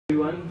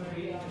Everyone,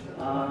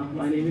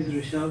 my name is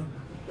Rishabh,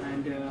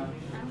 and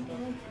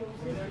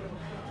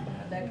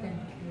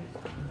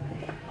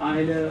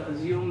I'll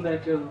assume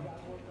that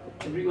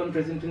everyone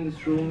present in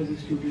this room is a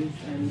student,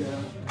 and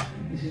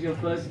this is your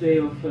first day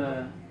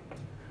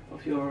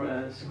of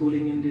your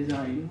schooling in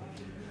design,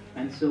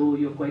 and so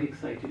you're quite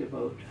excited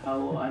about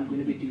how I'm going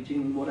to be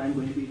teaching and what I'm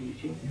going to be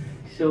teaching.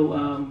 So,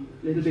 a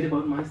little bit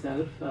about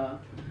myself.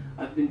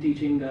 I've been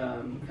teaching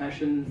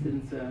fashion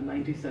since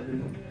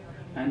 '97.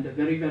 And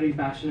very, very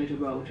passionate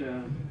about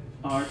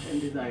art and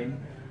design.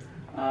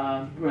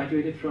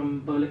 Graduated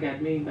from Pearl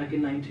Academy back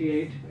in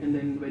 '98 and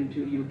then went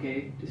to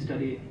UK to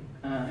study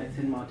at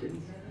St.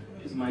 Martin's,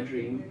 which is my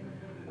dream,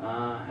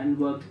 and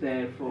worked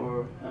there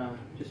for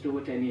just over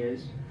 10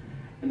 years,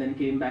 and then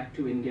came back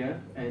to India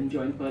and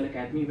joined Pearl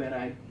Academy where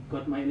I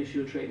got my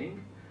initial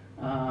training.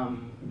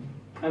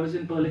 I was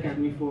in Pearl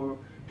Academy for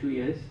 2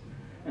 years,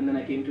 and then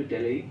I came to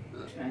Delhi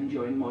and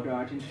joined Modern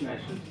Art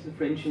International. It's a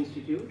French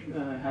institute,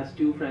 has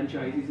 2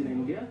 franchises in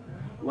India.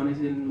 One is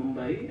in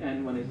Mumbai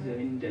and one is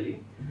in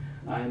Delhi.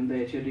 I'm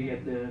the HOD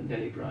at the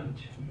Delhi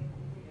branch.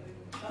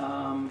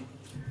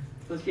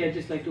 Firstly, I'd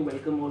just like to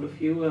welcome all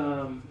of you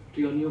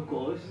to your new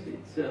course.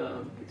 It's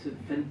a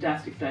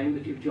fantastic time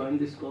that you've joined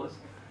this course.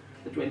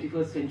 The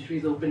 21st century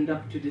has opened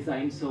up to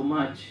design so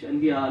much, and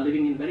we are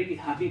living in very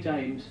happy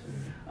times.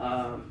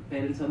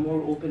 Parents are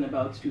more open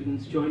about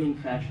students joining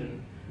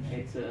fashion.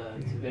 It's a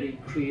very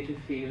creative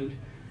field,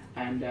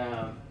 and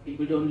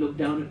people don't look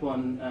down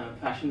upon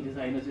fashion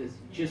designers as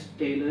just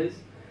tailors.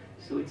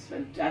 So it's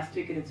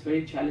fantastic, and it's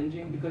very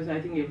challenging because I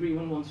think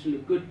everyone wants to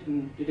look good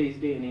in today's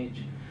day and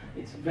age.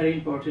 It's very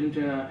important,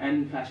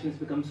 and fashion has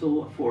become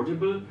so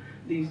affordable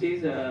these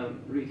days.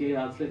 Retail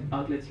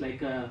outlets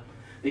like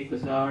Big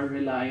Bazaar,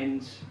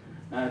 Reliance,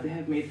 they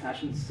have made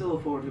fashion so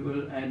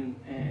affordable, and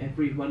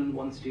everyone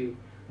wants to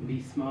be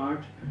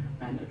smart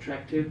and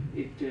attractive.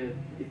 It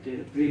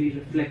really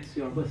reflects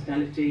your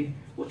personality,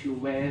 what you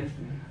wear.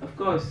 Of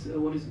course,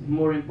 what is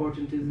more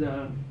important is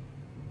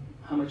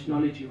how much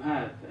knowledge you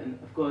have, and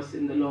of course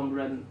in the long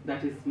run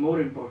that is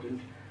more important,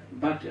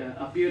 but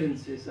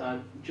appearances are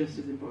just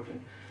as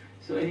important.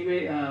 So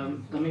anyway,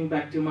 coming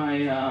back to my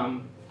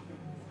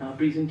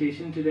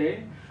presentation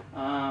today,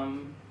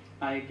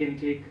 I can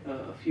take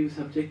a few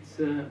subjects,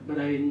 but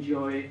I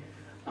enjoy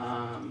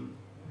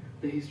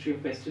the history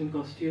of Western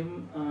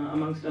costume,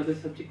 amongst other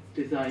subjects,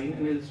 design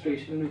and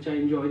illustration, which I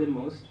enjoy the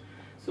most.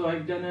 So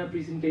I've done a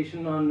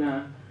presentation on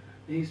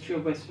the history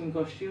of Western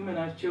costume, and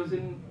I've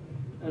chosen,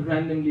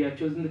 randomly, I've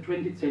chosen the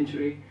 20th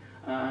century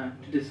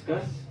to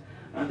discuss.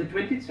 The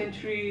 20th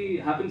century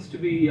happens to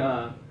be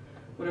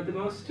one of the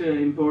most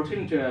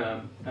important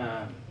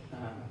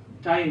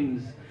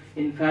times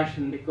in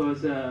fashion,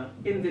 because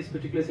in this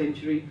particular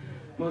century,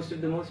 most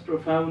of the most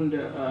profound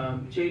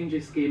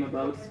changes came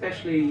about,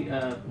 especially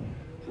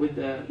with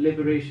the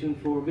liberation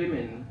for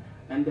women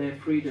and their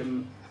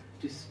freedom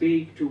to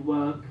speak, to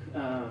work.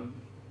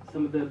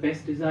 Some of the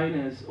best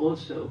designers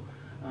also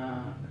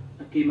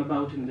came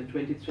about in the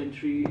 20th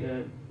century,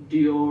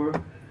 Dior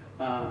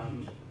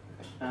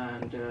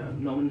and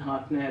Norman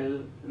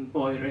Hartnell and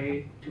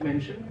Boyre, to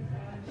mention.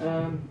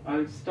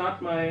 I'll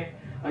start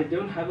I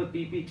don't have a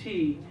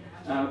PPT,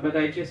 but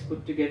I just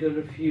put together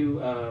a few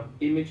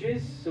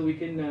images, so we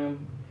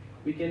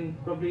can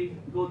probably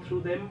go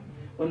through them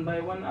one by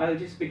one. I'll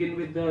just begin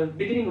with the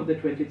beginning of the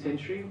 20th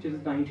century, which is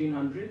the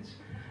 1900s.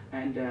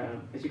 And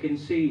as you can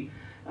see,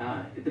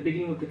 at the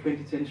beginning of the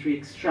 20th century,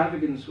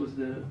 extravagance was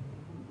the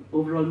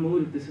overall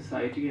mood of the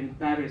society, and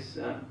Paris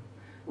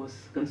was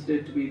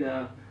considered to be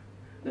the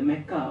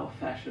mecca of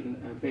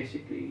fashion,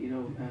 basically. You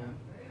know,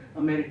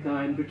 America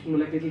and Britain were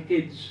like little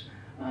kids,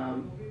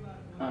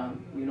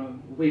 you know,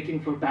 waiting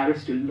for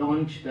Paris to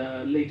launch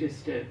the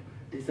latest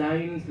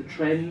designs, the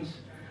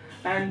trends,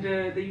 and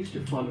they used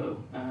to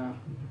follow.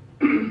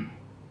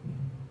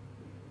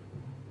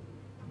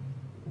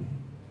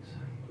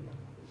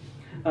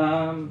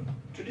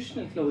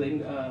 Traditional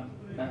clothing,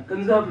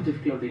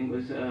 conservative clothing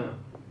was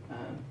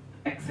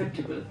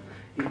acceptable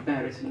in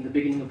Paris in the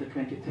beginning of the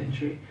 20th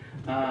century.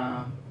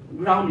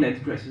 Ground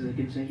length dresses, you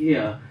can see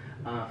here,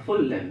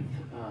 full length.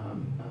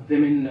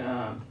 Women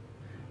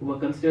were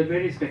considered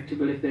very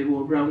respectable if they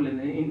wore ground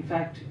length. In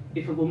fact,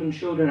 if a woman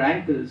showed her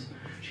ankles,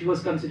 she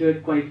was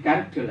considered quite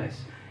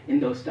characterless in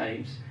those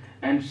times.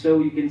 And so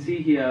you can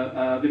see here,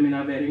 women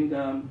are wearing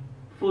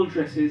full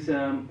dresses,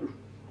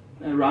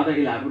 rather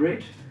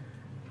elaborate.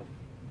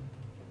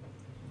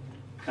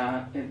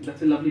 And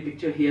that's a lovely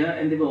picture here,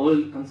 and they were all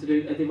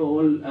considered, they were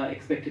all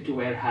expected to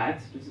wear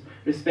hats.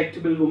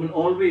 Respectable woman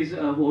always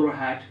wore a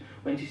hat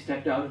when she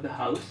stepped out of the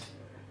house.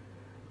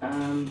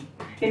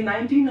 In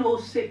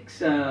 1906,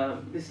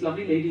 this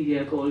lovely lady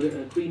here called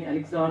Queen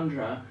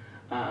Alexandra,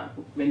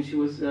 when she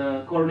was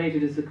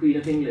coronated as the Queen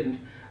of England,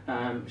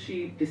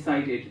 she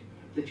decided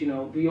that, you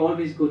know, we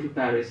always go to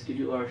Paris to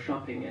do our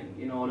shopping and,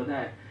 you know, all of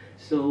that.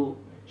 So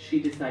she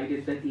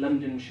decided that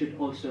London should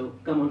also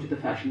come onto the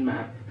fashion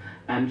map.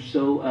 And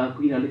so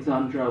Queen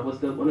Alexandra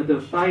was one of the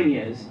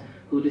pioneers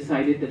who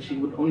decided that she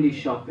would only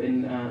shop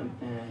in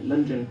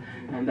London,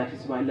 and that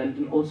is why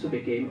London also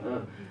became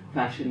a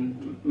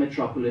fashion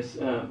metropolis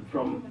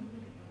from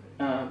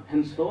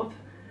henceforth.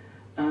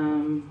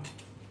 Wearing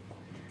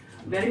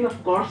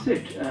of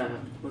corset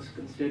was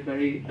considered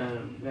very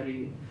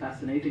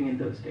fascinating in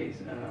those days.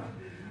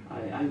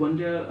 I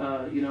wonder,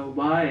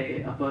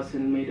 why a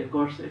person made a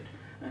corset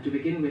to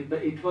begin with,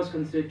 but it was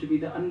considered to be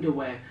the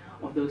underwear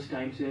of those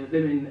times.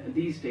 Women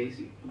these days,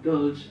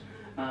 girls,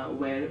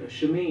 wear a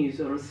chemise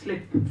or a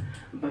slip,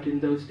 but in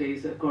those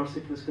days a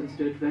corset was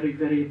considered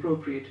very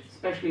appropriate,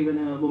 especially when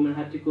a woman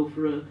had to go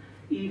for an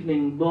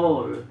evening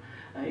ball.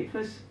 It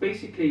was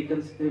basically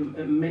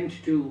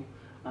meant to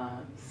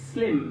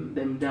slim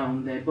them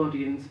down, their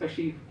body, and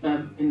especially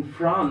in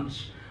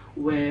France,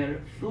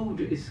 where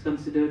food is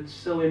considered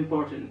so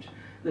important.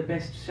 The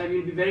best chef,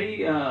 you'll be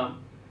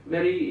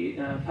very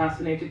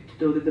fascinated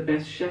to know that the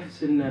best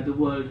chefs in the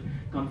world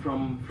come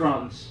from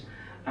France.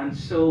 And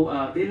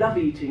so they love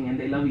eating, and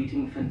they love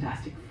eating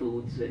fantastic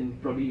foods, and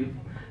probably you've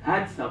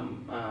had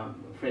some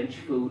French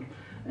food,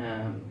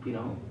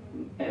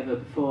 ever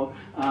before,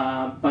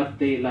 but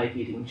they like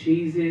eating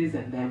cheeses,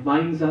 and their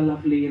wines are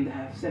lovely, and they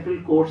have several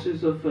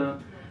courses of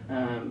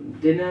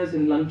dinners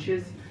and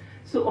lunches.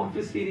 So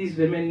obviously these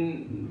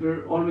women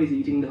were always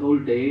eating the whole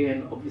day,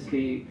 and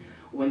obviously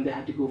when they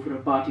had to go for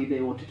a party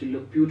they wanted to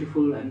look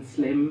beautiful and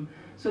slim.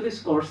 So this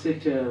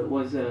corset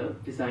was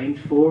designed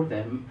for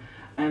them.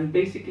 And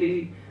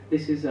basically,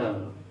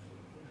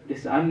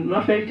 I'm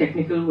not very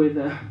technical with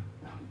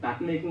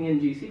pattern making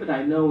in GC, but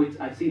I know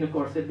I've seen a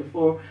corset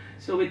before.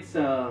 So it's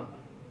like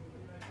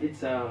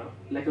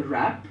a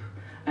wrap,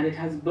 and it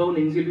has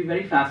bonings. You'll be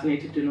very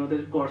fascinated to know that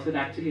a corset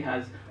actually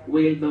has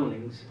whale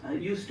bonings.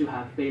 Used to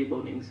have whale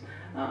bonings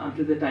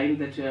until the time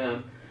that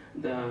the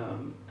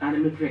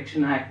Animal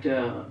Protection Act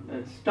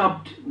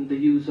stopped the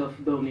use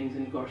of bonings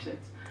in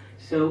corsets.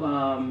 So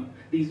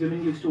these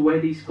women used to wear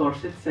these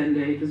corsets, and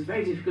it was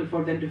very difficult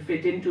for them to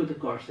fit into the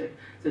corset.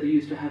 So they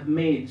used to have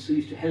maids who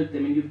used to help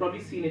them, and you've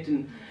probably seen it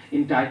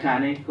in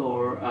Titanic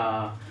or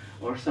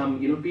some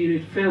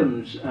period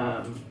films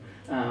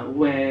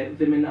where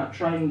women are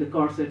trying the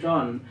corset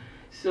on.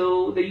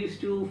 So they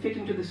used to fit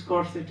into this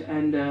corset,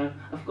 and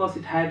of course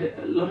it had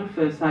a lot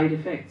of side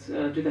effects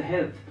to the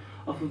health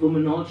of a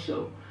woman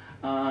also,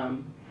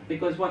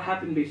 because what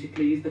happened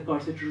basically is the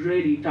corset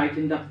really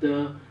tightened up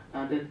the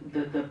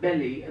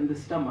belly and the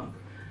stomach,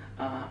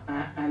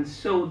 and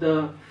so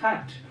the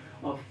fat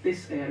of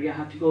this area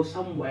had to go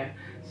somewhere.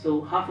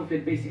 So half of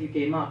it basically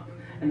came up,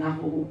 and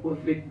half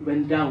of it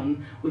went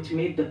down, which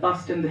made the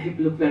bust and the hip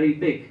look very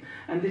big.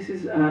 And this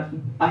is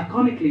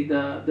iconically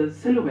the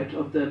silhouette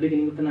of the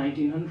beginning of the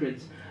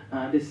 1900s.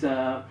 This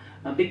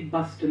big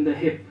bust and the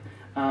hip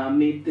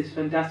made this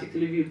fantastic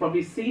silhouette. You've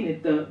probably seen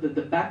it.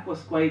 The back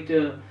was quite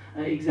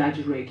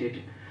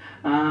exaggerated,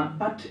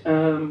 but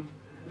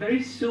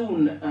very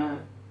soon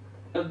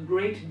a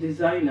great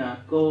designer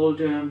called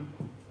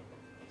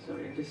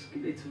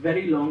it's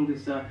very long,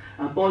 this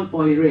Paul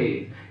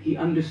Poiret, he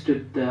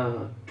understood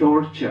the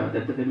torture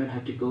that the women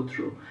had to go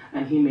through,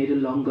 and he made a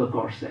longer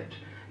corset.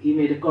 He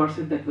made a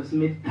corset that was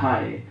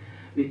mid-thigh,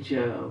 which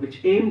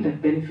aimed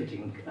at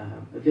benefiting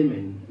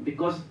women.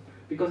 Because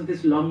of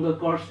this longer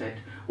corset,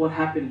 what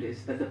happened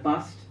is that the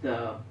bust,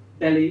 the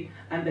belly,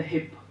 and the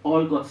hip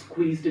all got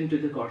squeezed into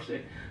the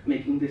corset,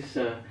 making this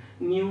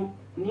new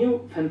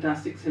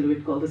fantastic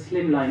silhouette called the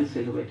slimline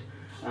silhouette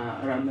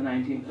around the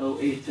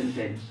 1908s and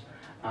 10s.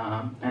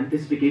 And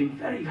this became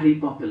very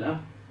popular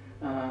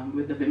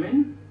with the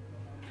women.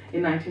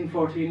 In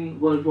 1914,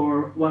 World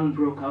War I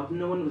broke out.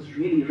 No one was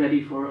really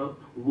ready for a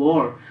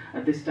war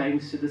at this time,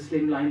 so the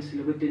slimline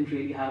silhouette didn't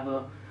really have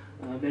a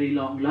very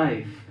long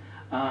life.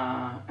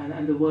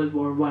 And the World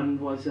War I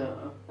was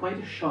quite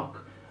a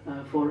shock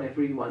for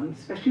everyone,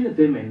 especially the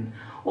women.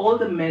 All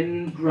the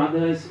men,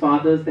 brothers,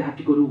 fathers, they had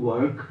to go to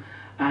work,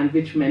 and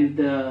which meant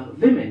the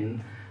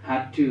women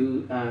had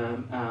to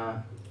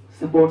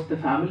support the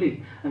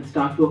family and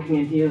start working.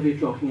 And here we're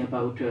talking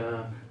about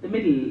the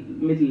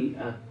middle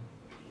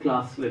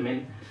class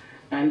women.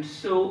 And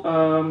so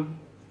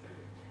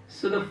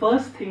so the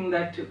first thing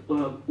that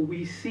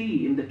we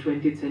see in the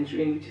 20th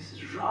century, and which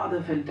is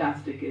rather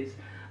fantastic, is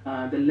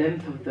the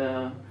length of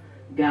the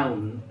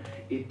gown.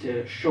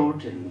 It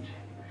shortened.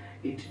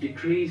 It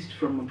decreased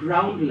from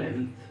ground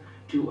length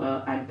to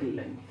ankle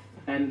length.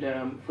 And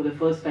for the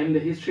first time in the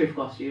history of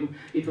costume,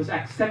 it was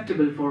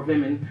acceptable for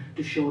women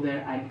to show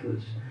their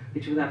ankles,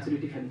 which was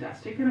absolutely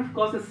fantastic. And of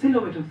course, the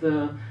silhouette of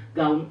the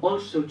gown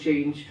also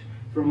changed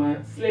from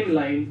a slim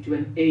line to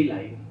an A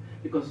line,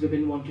 because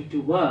women wanted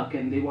to work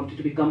and they wanted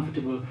to be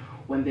comfortable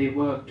when they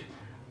worked.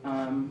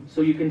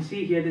 So you can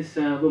see here this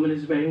woman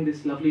is wearing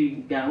this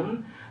lovely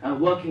gown,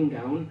 working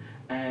gown,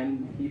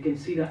 and you can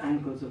see the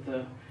ankles of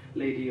the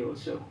lady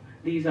also.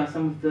 These are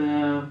some of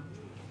the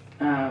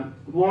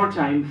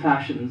wartime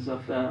fashions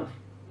of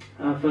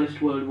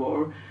First World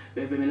War,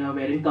 where women are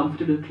wearing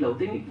comfortable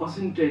clothing. It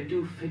wasn't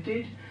too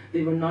fitted.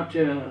 They were not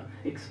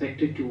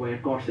expected to wear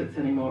corsets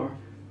anymore.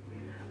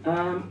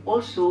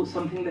 Also,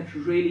 something that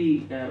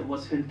really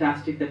was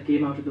fantastic that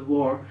came out of the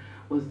war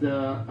was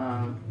the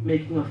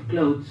making of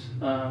clothes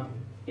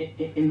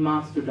in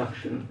mass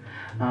production.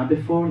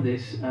 Before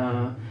this,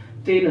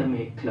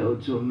 tailor-made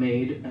clothes were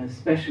made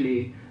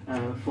especially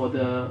for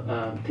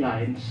the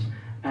clients,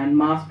 and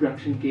mass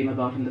production came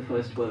about in the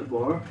First World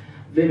War.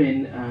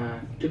 Women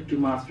took to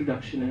mass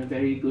production in a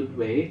very good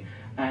way,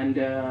 and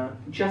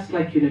just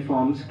like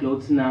uniforms,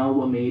 clothes now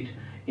were made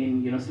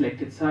in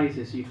selected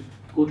sizes. You could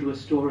go to a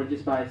store and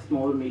just buy a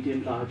small,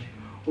 medium, large,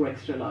 or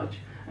extra large,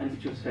 and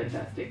which was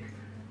fantastic.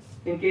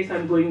 In case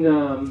I'm going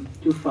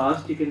too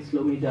fast, you can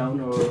slow me down,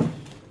 or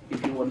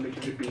if you want me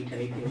to repeat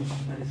anything,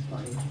 that is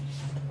fine.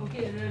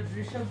 Okay,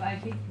 Rishabh, I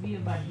think we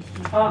have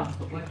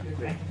understood what you're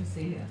trying to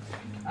say here.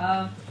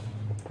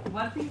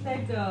 One thing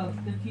that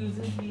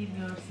confuses me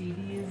in your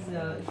CD is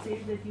it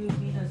says that you've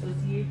been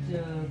associate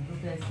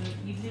professor,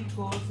 evening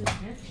course in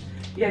NIFT?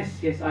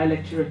 Yes, I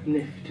lecture at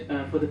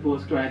NIFT for the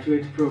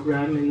postgraduate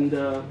program in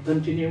the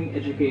continuing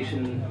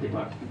education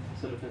department,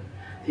 sort of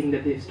a thing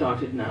that they've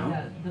started now.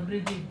 Yeah, the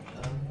bridging.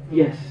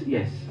 Yes.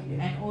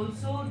 And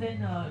also then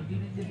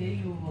during the day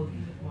you were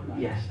working with Mola.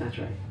 Yes, that's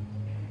right.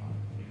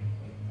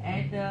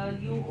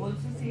 And you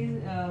also say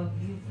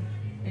you've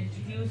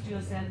introduced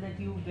yourself that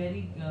you're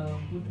very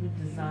good with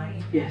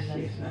design. Yes.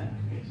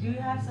 Do you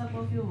have some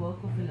of your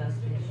work of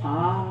illustration?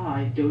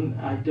 I don't.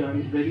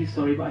 I'm very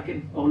sorry, but I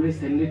can always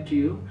send it to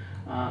you.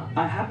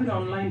 I have an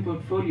online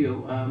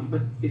portfolio,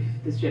 but if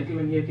this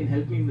gentleman here can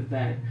help me with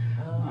that,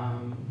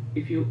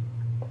 if you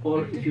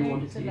want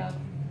to see it.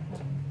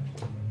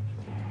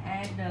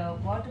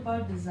 And what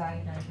about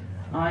design?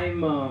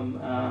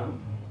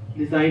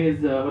 Design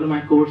is one of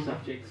my core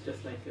subjects,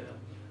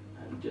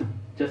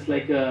 just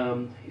like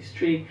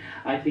history.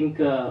 I think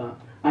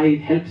I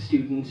help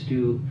students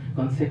to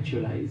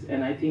conceptualize,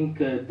 and I think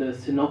the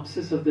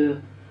synopsis of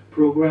the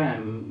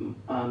program,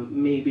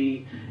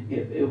 maybe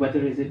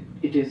whether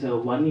it is a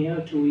 1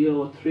 year, 2 year,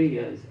 or 3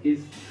 years,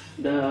 is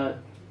the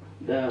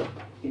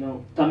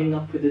coming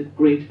up with a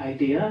great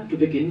idea to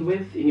begin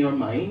with in your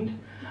mind,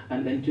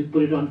 and then to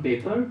put it on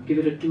paper, give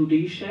it a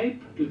 2D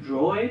shape, to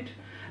draw it,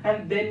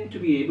 and then to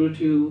be able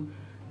to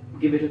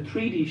give it a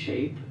 3D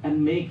shape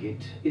and make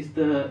it, is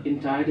the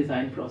entire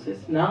design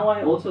process. Now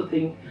I also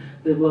think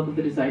the work of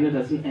the designer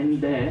doesn't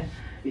end there.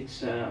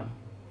 It's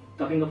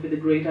coming up with a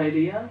great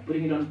idea,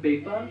 putting it on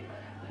paper,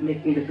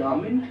 making the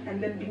garment,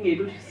 and then being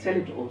able to sell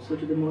it also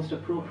to the most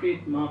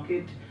appropriate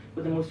market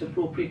for the most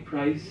appropriate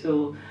price.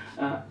 So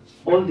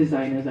all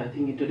designers, I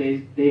think, in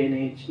today's day and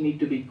age need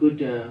to be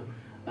good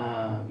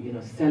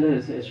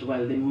sellers as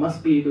well. They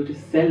must be able to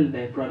sell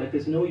their product.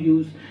 There's no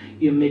use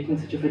you're making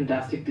such a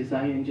fantastic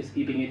design and just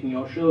keeping it in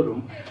your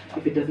showroom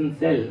if it doesn't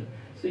sell.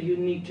 So you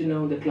need to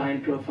know the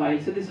client profile.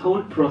 So this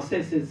whole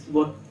process is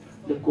what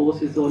the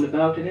course is all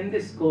about. And in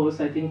this course,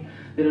 I think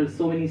there are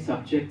so many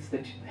subjects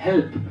that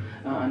help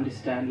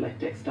understand, like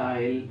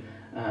textile,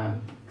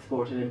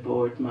 export and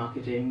import,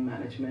 marketing,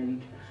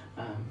 management,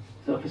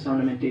 surface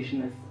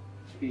ornamentation, as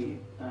we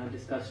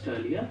discussed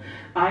earlier.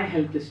 I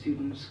help the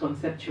students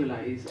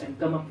conceptualize and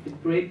come up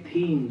with great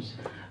themes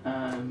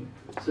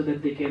so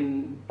that they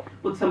can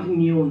put something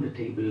new on the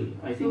table.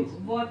 So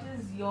what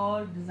is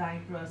your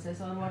design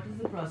process, or what is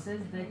the process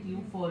that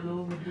you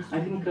follow with the students?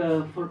 I think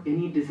for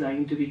any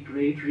design to be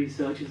great,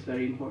 research is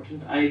very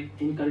important. I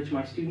encourage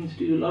my students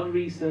to do a lot of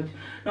research,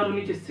 not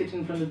only just sit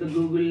in front of the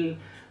Google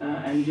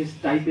and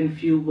just type in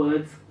few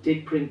words,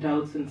 take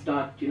printouts and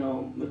start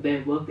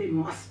their work. They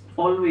must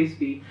always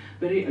be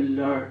very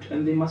alert,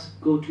 and they must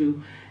go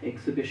to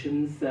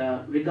exhibitions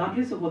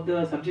regardless of what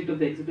the subject of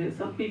the exhibition.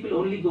 Some people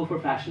only go for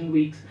fashion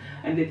weeks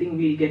and they think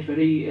we'll get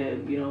very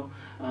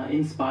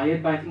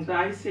inspired by things, but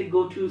I say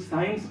go to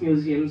science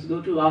museums,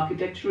 go to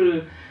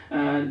architectural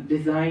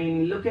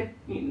design, look at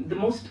the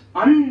most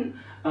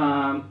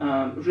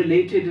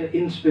related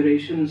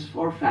inspirations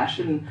for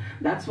fashion.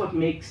 That's what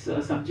makes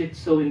subjects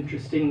so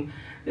interesting.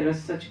 There are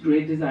such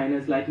great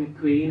designers like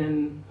McQueen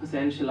and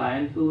Hussein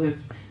Chalayan who have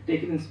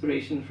taken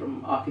inspiration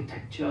from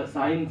architecture,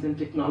 science and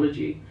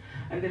technology.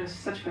 And there are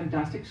such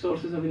fantastic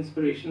sources of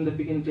inspiration that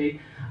we can take.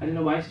 I don't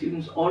know why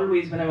students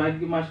always, when I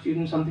give my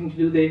students something to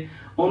do, they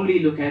only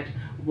look at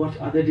what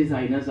other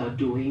designers are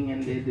doing,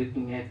 and they're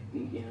looking at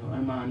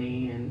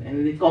Armani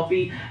and they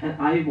copy,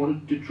 and I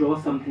want to draw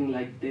something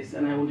like this,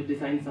 and I want to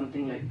design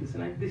something like this,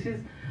 and this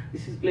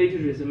is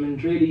plagiarism,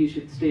 and really you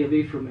should stay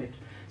away from it.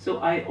 So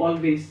I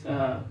always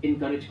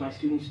encourage my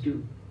students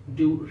to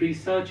do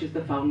research is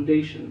the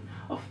foundation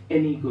of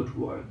any good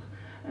work,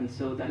 and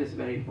so that is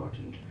very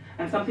important.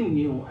 And something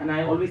new, and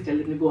I always tell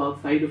them to go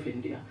outside of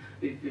India.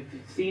 We've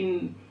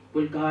seen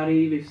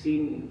Bulgari, we've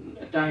seen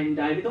tie and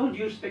dye, with all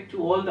due respect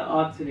to all the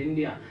arts in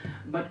India,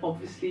 but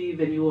obviously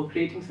when you are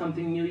creating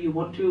something new, you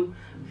want to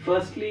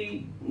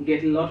firstly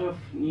get a lot of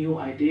new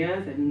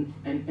ideas and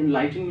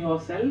enlighten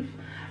yourself,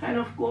 and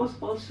of course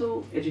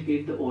also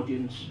educate the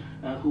audience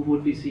who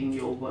would be seeing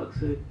your work.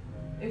 So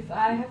if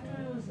I have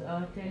to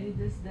tell you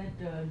this,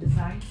 that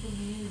design for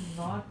me is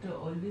not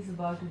always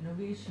about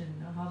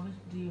innovation. How much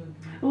do you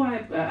agree? Oh,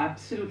 I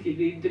absolutely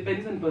agree. It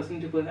depends on person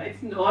to person.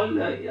 It's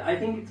all. I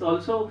think it's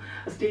also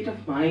a state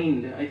of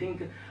mind. I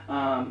think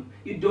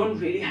you don't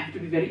really have to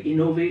be very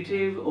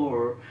innovative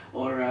or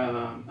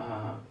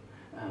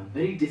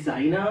very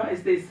designer,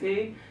 as they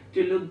say,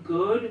 to look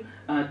good.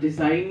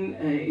 Design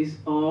is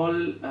all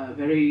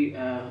very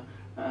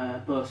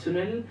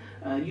personal.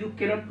 You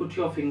cannot put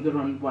your finger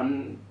on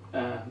one,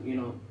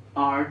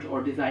 art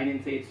or design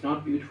and say it's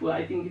not beautiful.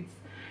 I think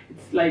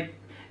it's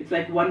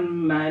like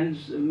one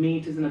man's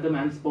meat is another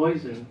man's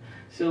poison.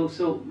 So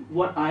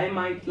what I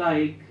might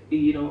like,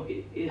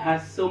 it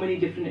has so many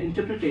different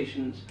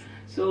interpretations.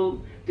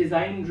 So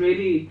design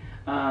really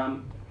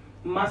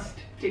must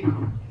tick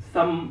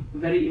some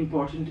very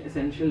important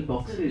essential So do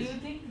boxes. you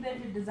think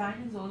that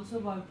design is also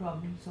about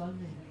problem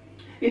solving?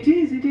 It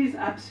is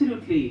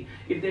absolutely.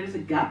 If there is a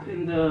gap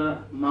in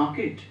the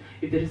market,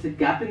 if there is a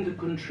gap in the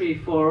country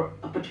for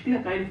a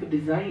particular kind of a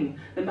design,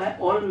 then by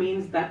all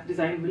means that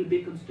design will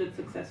be considered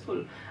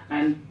successful.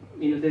 And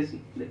there's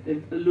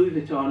Louis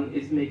Vuitton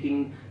is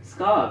making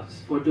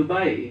scarves for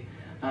Dubai,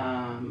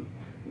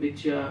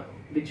 which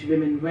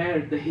women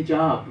wear, the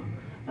hijab,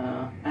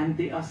 and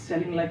they are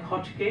selling like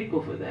hot cake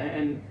over there,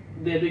 and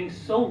they're doing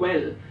so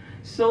well.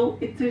 So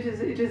it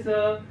is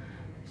a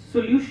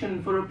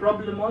solution for a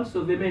problem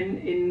also. Women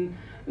in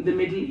the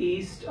Middle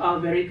East are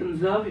very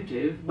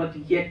conservative, but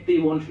yet they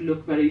want to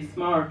look very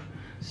smart.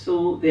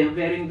 So they are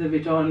wearing the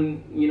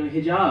Vuitton,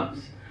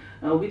 hijabs,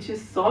 which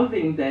is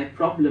solving their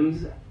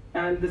problems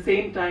and at the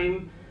same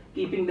time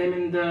keeping them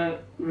in the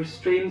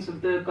restraints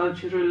of the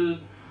cultural,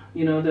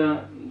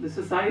 the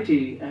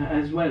society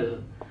as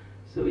well.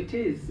 So it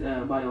is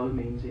by all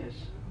means, yes.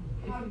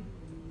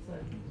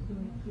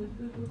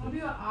 How do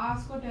you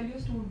ask or tell your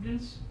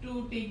students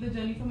to take the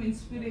journey from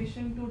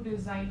inspiration to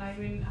design? I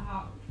mean,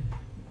 how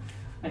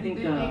I think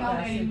they take out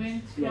That's it.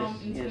 elements Yes,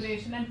 from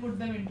inspiration and put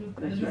them into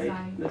the That's right.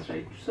 design? That's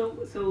right.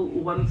 So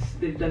once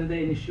they've done the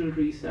initial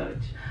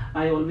research,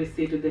 I always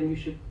say to them, you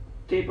should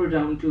taper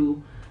down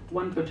to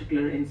one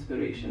particular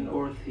inspiration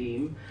or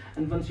theme,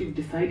 and once you've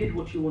decided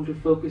what you want to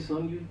focus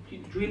on, you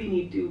really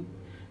need to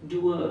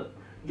do a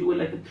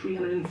like a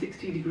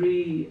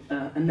 360-degree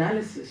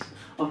analysis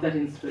of that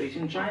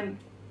inspiration. Try and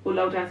pull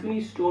out as many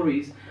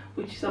stories,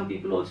 which some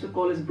people also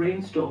call as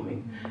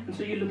brainstorming. And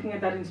so you're looking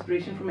at that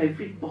inspiration from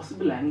every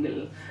possible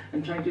angle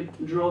and trying to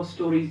draw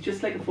stories,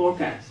 just like a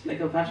forecast, like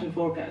a fashion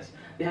forecast.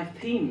 They have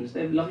themes,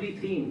 they have lovely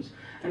themes.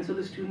 And so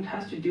the student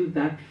has to do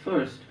that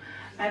first,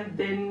 and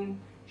then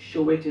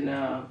show it in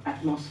a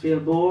atmosphere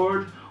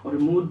board or a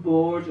mood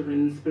board or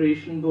an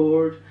inspiration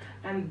board,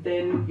 and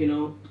then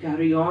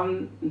carry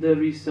on the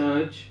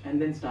research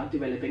and then start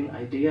developing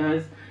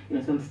ideas,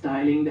 some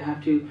styling. They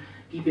have to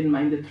keep in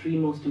mind the three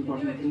most Can you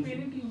important things.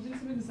 explain it using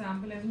some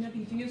example, as in you're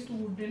teaching your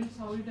students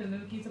how you tell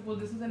them, suppose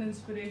this is an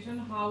inspiration,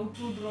 how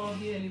to draw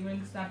the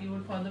elements that you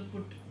would further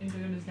put into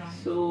your design?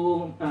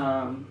 So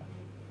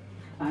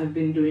I have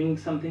been doing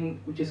something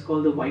which is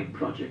called the White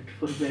Project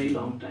for a very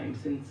long time,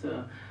 since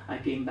I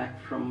came back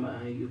from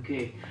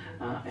UK.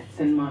 At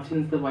St.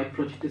 Martin's, the White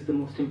Project is the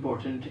most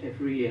important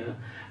every year,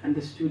 and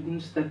the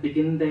students that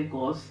begin their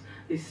course,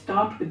 they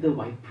start with the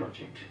White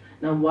Project.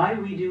 Now, why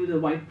we do the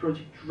White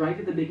Project right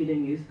at the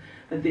beginning is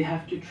that they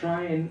have to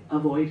try and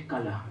avoid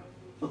color.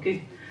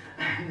 Okay?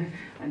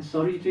 And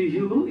sorry to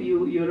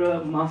you're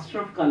a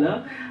master of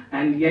color,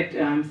 and yet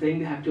I'm saying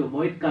they have to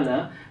avoid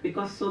color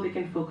because so they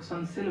can focus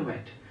on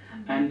silhouette.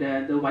 And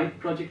the White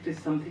Project is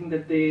something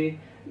that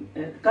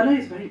color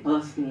is very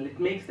personal. It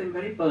makes them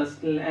very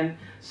personal, and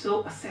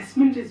so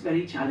assessment is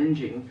very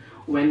challenging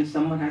when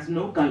someone has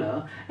no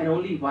color and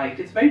only white.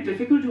 It's very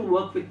difficult to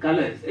work with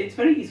colors. It's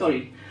very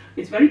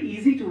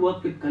easy to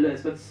work with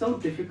colors, but so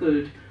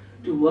difficult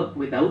to work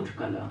without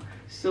color.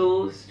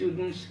 So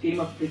students came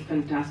up with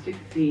fantastic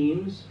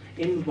themes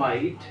in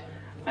white,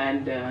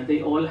 and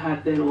they all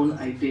had their own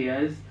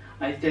ideas.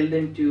 I tell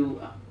them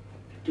to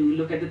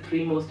look at the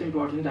three most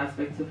important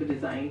aspects of a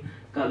design: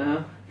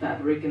 color,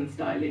 fabric, and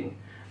styling.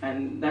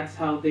 And that's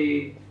how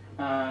they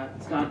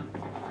start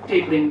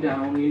tapering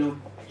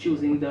down,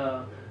 choosing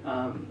the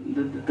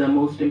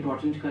most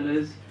important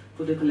colors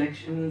for the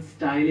collection,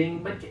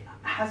 styling, but it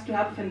has to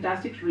have a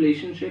fantastic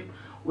relationship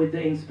with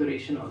the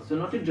inspiration also.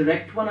 Not a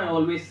direct one. I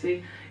always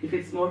say, if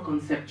it's more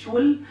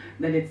conceptual,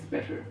 then it's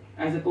better,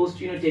 as opposed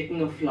to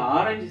taking a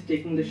flower and just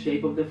taking the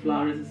shape of the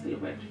flower as a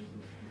silhouette.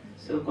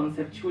 So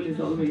conceptual is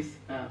always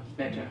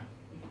better.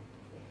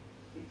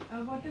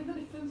 What is the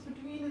difference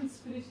between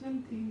inspiration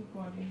and theme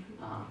according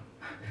to you?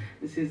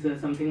 This is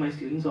something my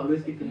students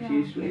always get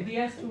confused with. We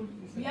are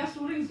students. We are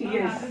students.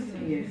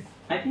 Yes.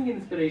 I think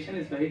inspiration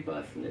is very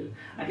personal.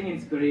 I think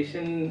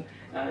inspiration,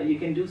 you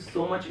can do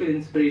so much with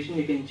inspiration.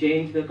 You can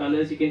change the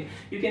colors. You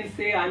can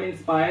say, I'm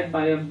inspired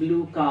by a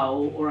blue cow,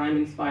 or I'm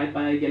inspired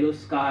by a yellow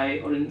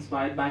sky, or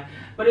inspired by.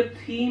 But a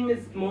theme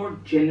is more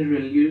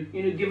general.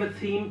 You give a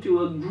theme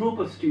to a group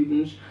of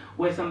students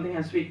where something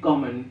has to be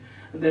common.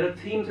 There are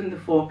themes in the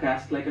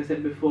forecast, like I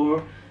said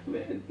before.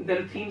 there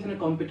are themes in a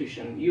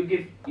competition.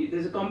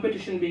 There's a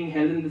competition being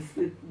held, and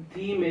the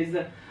theme is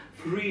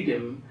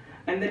freedom.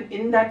 And then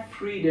in that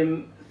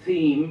freedom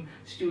theme,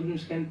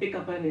 students can pick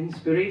up an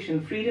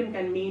inspiration. Freedom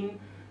can mean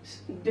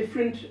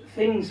different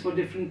things for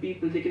different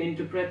people. They can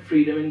interpret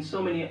freedom in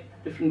so many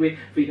different ways.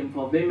 Freedom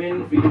for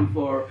women, freedom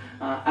for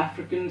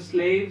African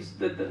slaves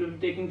that were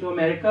taken to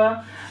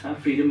America,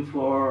 freedom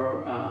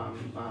for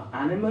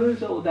animals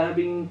that are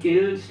being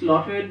killed,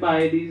 slaughtered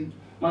by these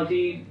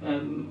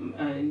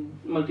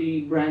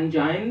multi-brand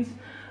giants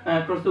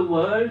across the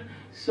world.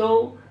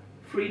 So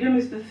freedom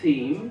is the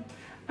theme,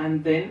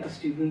 and then a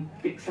student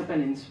picks up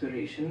an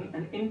inspiration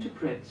and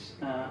interprets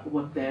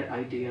what their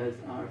ideas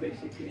are,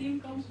 basically. Theme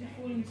comes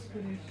before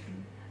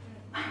inspiration.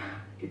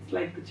 It's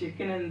like the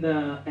chicken and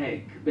the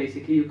egg,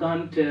 basically. You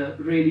can't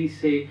really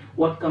say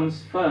what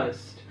comes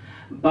first.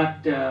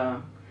 But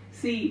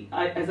see,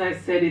 as I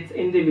said, it's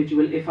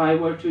individual. If I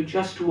were to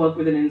just work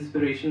with an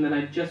inspiration, then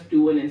I'd just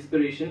do an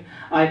inspiration.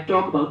 I'd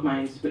talk about my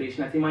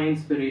inspiration. I think my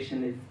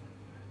inspiration is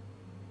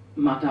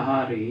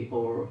Matahari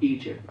or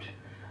Egypt.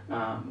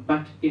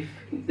 But if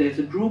there's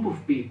a group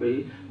of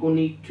people who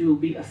need to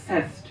be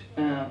assessed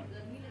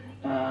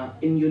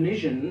in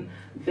unison,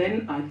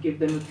 then I'd give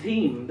them a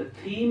theme. The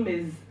theme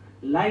is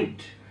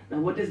light. Now,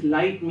 what does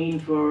light mean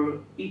for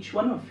each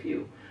one of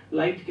you?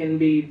 Light can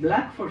be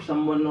black for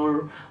someone,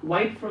 or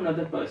white for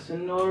another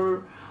person,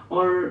 or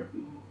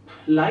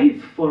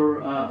life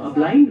for a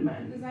blind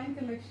man. Design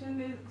collection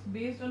is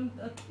based on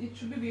it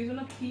should be based on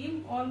a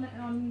theme or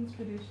on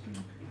inspiration.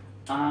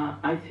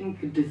 I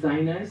think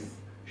designers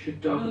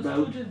should talk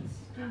about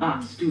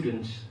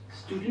students.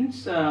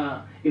 Students,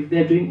 if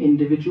they're doing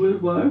individual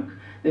work,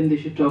 then they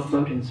should talk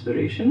about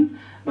inspiration.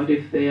 But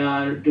if they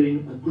are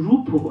doing a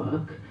group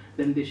work,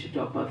 then they should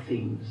talk about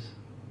themes.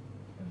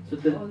 So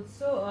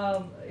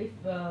also, if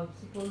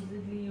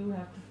supposedly you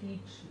have to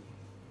teach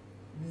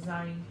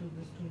design to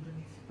the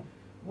students,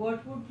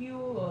 what would you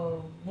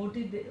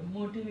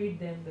motivate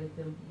them with?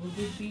 Would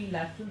it be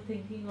lateral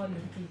thinking or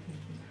literal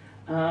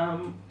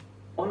thinking?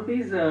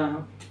 Always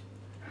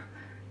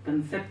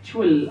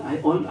conceptual.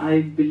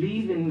 I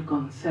believe in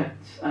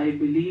concepts. I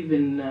believe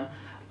in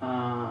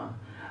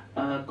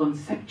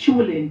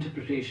conceptual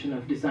interpretation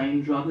of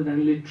design rather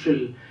than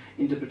literal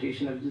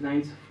interpretation of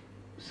designs.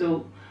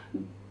 So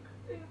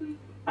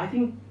I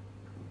think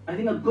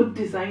a good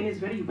design is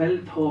very well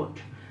thought,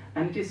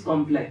 and it is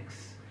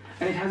complex,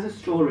 and it has a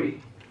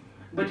story.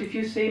 But if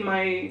you say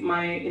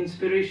my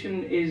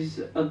inspiration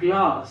is a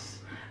glass,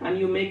 and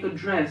you make a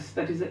dress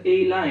that is an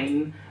A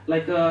line,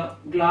 like a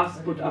glass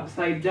put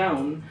upside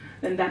down,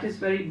 then that is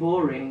very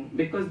boring,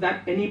 because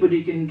that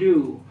anybody can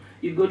do.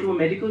 You go to a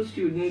medical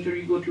student or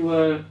you go to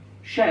a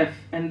chef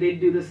and they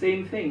do the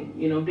same thing,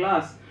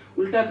 glass,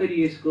 ulta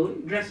kariye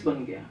isko, dress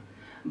ban gaya.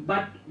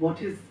 But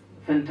what is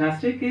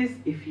fantastic is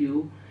if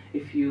you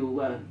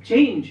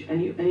change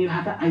and you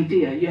have an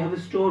idea, you have a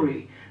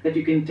story that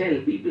you can tell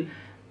people.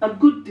 A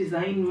good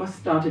design must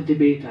start a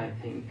debate, I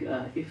think.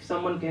 If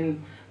someone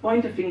can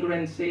point a finger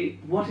and say,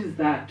 what is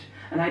that?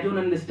 And I don't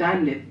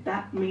understand it,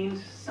 that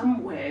means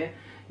somewhere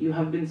you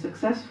have been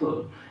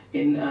successful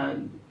in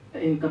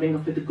coming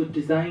up with a good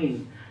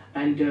design.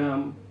 And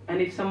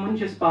if someone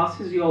just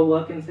passes your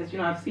work and says,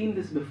 I've seen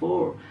this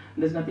before,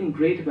 and there's nothing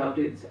great about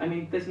it. I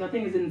mean, there's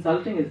nothing as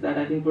insulting as that,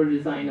 I think, for a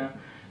designer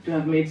to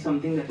have made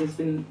something that has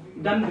been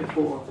done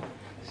before.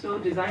 So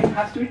design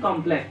has to be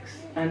complex,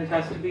 and it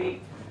has to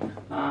be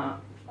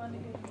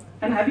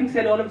and having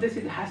said all of this,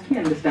 it has to be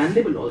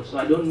understandable also.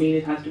 I don't mean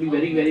it has to be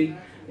very, very,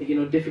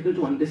 difficult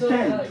to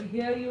understand. So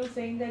here you were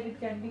saying that it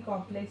can be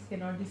complex,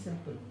 cannot be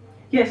simple.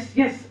 Yes.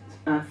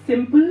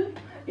 Simple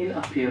in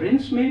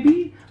appearance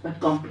maybe, but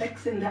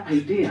complex in the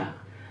idea.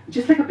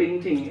 Just like a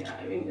painting.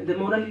 I mean, the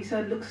Mona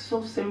Lisa looks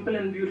so simple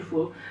and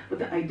beautiful, but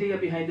the idea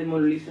behind the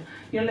Mona Lisa,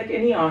 like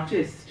any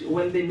artist,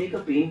 when they make a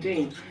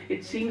painting,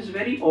 it seems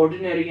very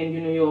ordinary, and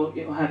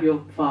you have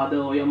your father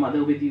or your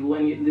mother with you,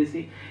 and they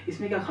say,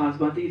 "Isme kya khas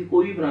baat hai?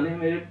 Koi bhi bana de,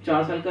 mere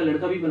 4 saal ka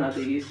ladka bhi bana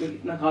degi. Isme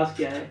itna khas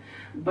kya hai?"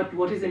 But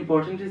what is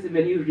important is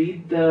when you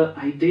read the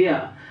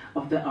idea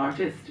of the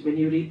artist, when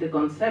you read the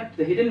concept,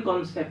 the hidden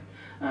concept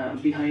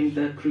behind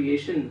the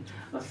creation,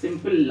 a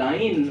simple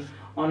line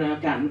on a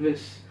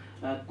canvas.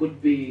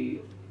 Could be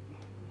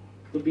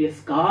a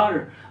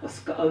scar,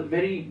 a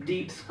very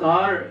deep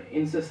scar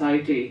in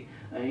society,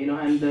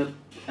 and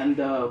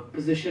the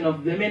position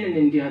of women in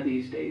India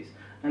these days,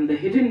 and the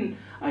hidden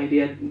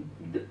idea,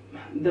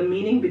 the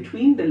meaning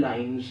between the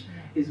lines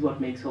is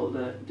what makes all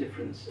the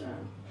difference.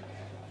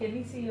 Can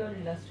we see your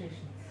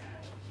illustrations?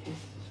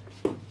 Yes.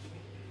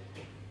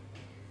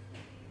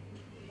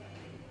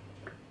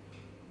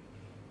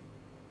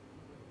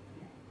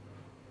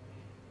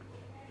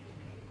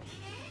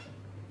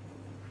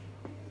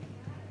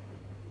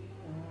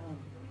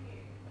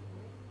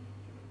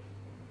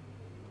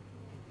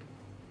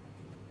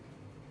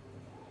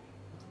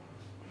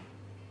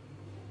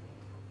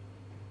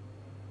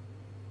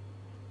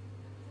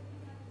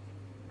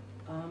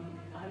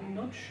 I'm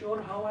not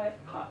sure how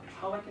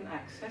I can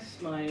access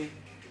my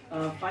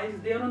files.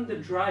 They are on the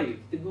drive,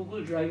 the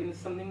Google Drive, and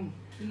something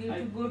So you have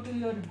to go to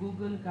your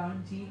Google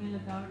account, Gmail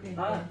account, and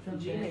then from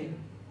Gmail.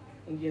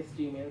 there. Yes,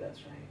 Gmail, that's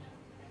right.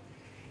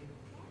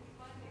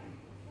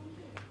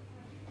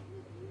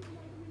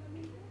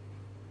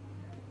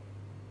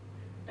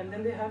 And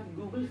then they have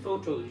Google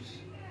Photos.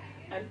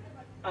 And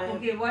I have,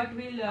 Okay, what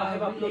we'll, I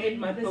have we'll uploaded end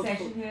my the portfolio.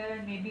 session here,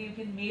 and maybe you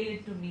can mail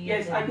it to me.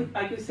 yes, and,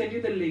 I could send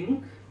you the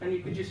link, and you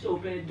could just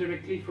open it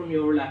directly from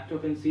your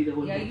laptop and see the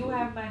whole. Yeah, you portfolio.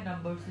 have my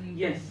number, so you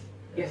Yes,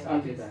 can. yes, I'll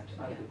do that.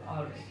 I'll Yeah, do that.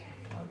 all right,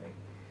 all right.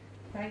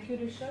 Thank you,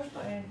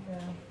 Rishabh, and.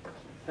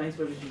 Thanks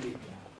for listening.